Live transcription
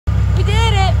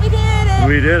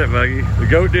We did it, Buggy. The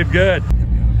goat did good.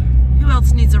 Who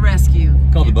else needs a rescue?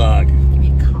 Call the bug. Give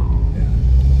me a call.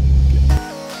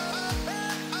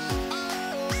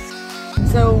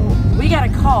 So we got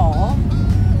a call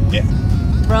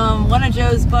from one of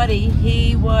Joe's buddy.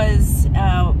 He was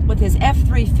with his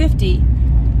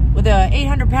F350 with a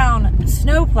 800-pound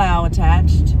snow plow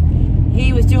attached.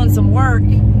 He was doing some work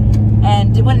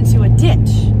and went into a ditch.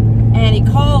 And he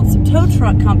called some tow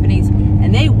truck companies,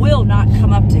 and they will not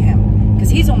come up to him because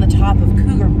he's on the top of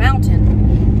Cougar Mountain,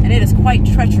 and it is quite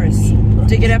treacherous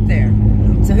to get up there.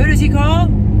 So who does he call?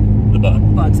 The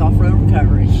bug. Bug's Off-Road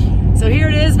Recovery. So here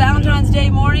it is, Valentine's Day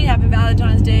morning. Happy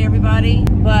Valentine's Day, everybody.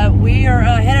 But we are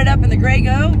headed up in the Gray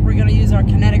Goat. We're going to use our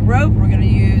kinetic rope. We're going to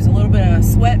use a little bit of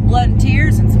sweat, blood, and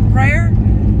tears, and some prayer.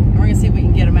 And we're going to see if we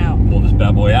can get him out. Pull this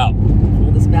bad boy out. Pull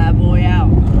this bad boy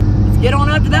out. Let's get on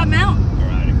up to that mountain.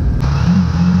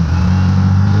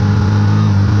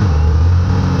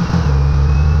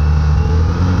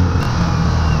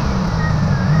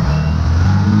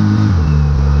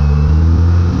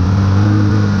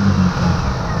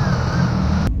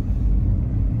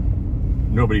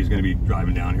 Nobody's going to be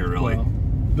driving down here, really. Well,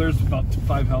 there's about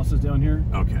 5 houses down here.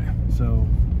 Okay. So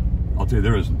I'll tell you,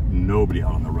 there is nobody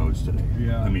out on the roads today.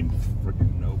 Yeah. I mean,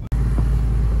 freaking nobody.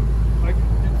 I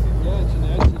didn't see the edge, and the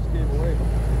edge just gave away.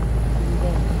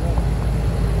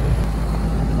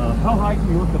 How high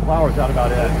can you lift the flowers? Is that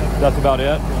about it? That's about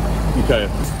it? Okay.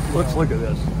 Let's look at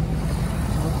this.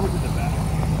 Let's look at the back.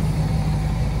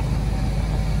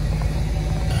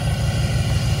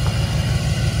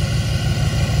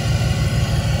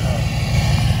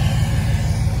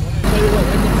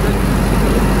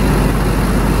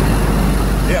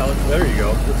 Yeah, there you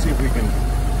go. Let's see if we can.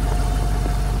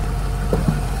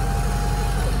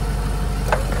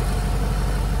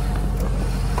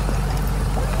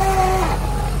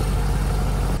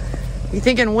 You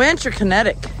thinking winch or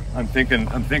kinetic? I'm thinking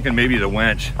maybe the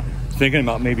winch. Thinking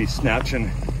about maybe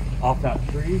snatching off that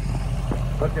tree,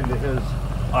 hooking to his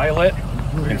eyelet,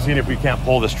 and seeing if we can't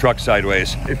pull this truck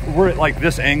sideways. If we're at like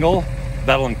this angle,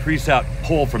 that'll increase that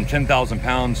pull from 10,000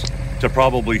 pounds to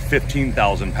probably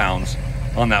 15,000 pounds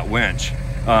on that winch.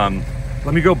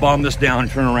 Let me go bomb this down,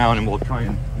 turn around, and we'll try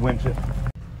and winch it.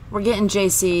 We're getting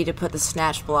JC to put the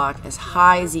snatch block as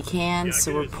high as he can,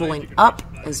 so we're pulling up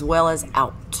as well as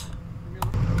out.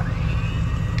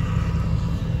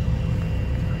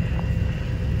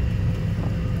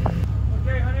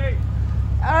 Okay, honey.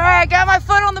 All right, got my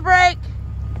foot on the brake.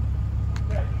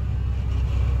 Okay.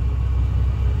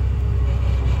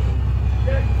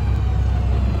 Okay.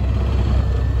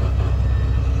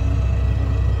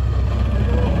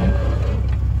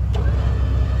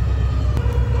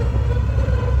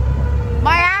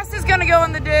 My ass is gonna go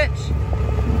in the ditch.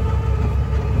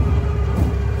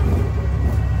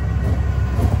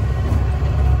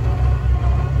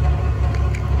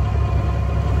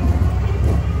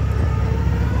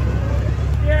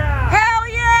 Yeah! Hell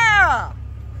yeah!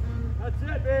 That's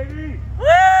it, baby!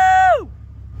 Woo!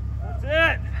 That's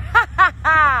it!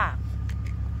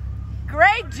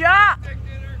 Great job!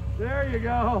 There you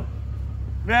go.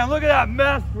 Man, look at that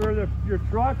mess where your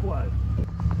truck was.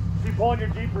 Is he pulling your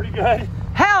Jeep pretty good?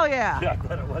 Hell yeah! Yeah, I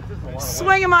bet it was. Just a lot of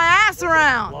Swinging my ass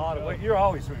around. A lot of weight. You're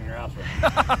always swinging your ass around.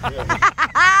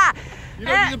 you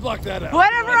don't need to block that out.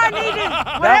 Whatever I need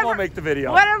to, That won't make the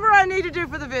video. Whatever I need to do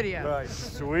for the video. Right.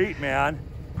 Sweet, man.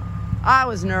 I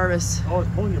was nervous. Oh, it's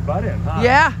pulling your butt in, huh?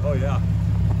 Yeah. Oh, yeah.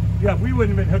 Yeah, if we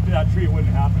wouldn't have been hooked to that tree, it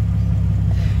wouldn't have happened.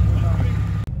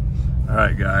 All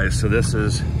right, guys. So this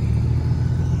is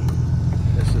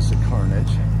the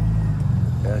carnage.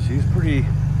 Yeah, she's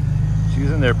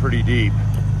in there pretty deep.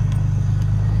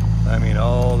 I mean,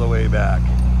 all the way back.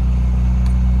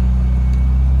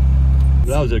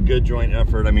 That was a good joint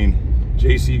effort. I mean,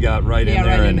 JC got right in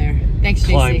there and Thanks,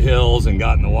 climbed JC. hills and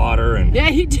got in the water and Yeah,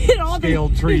 he did all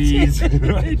scaled trees.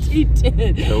 Right? He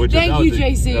did. So Thank you,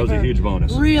 JC. That was a huge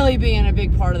bonus. Really being a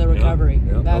big part of the recovery.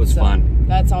 Yeah, that was fun.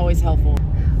 That's always helpful.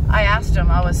 I asked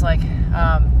him, I was like,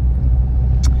 I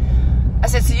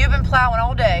said, so you've been plowing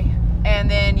all day and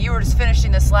then you were just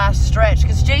finishing this last stretch,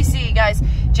 because JC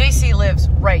lives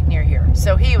right near here.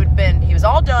 So he was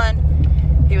all done.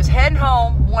 He was heading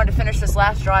home, wanted to finish this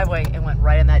last driveway, and went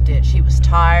right in that ditch. He was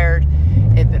tired.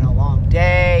 It'd been a long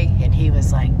day, and he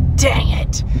was like, dang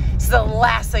it. It's the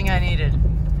last thing I needed.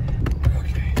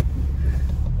 Okay.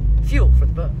 Fuel for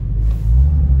the boat.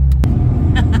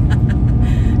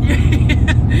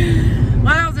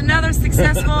 Well, that was another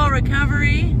successful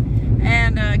recovery,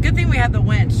 and good thing we had the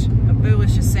winch. Boo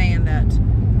was just saying that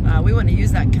we wouldn't have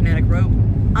used that kinetic rope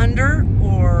under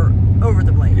or over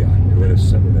the blade. Yeah, it would have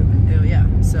severed it. Oh yeah,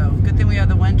 so good thing we had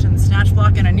the winch and the snap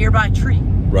block in a nearby tree.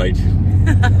 Right.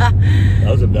 that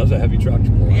was a heavy truck to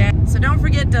pull. Yeah. So don't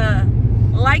forget to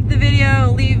like the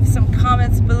video, leave some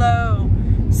comments below,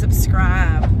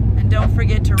 subscribe, and don't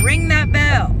forget to ring that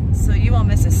bell so you won't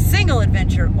miss a single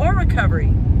adventure or recovery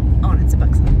on It's a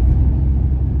Buck's Life.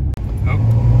 Oh.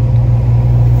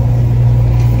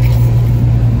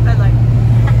 Red light.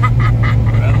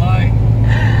 Red light.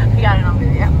 We got it on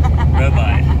video. Red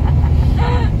light.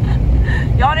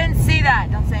 Y'all didn't see that.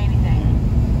 Don't say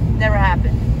anything. Never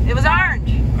happened. It was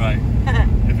orange. Right.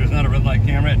 If there's not a red light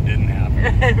camera, it didn't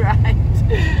happen.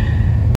 Right.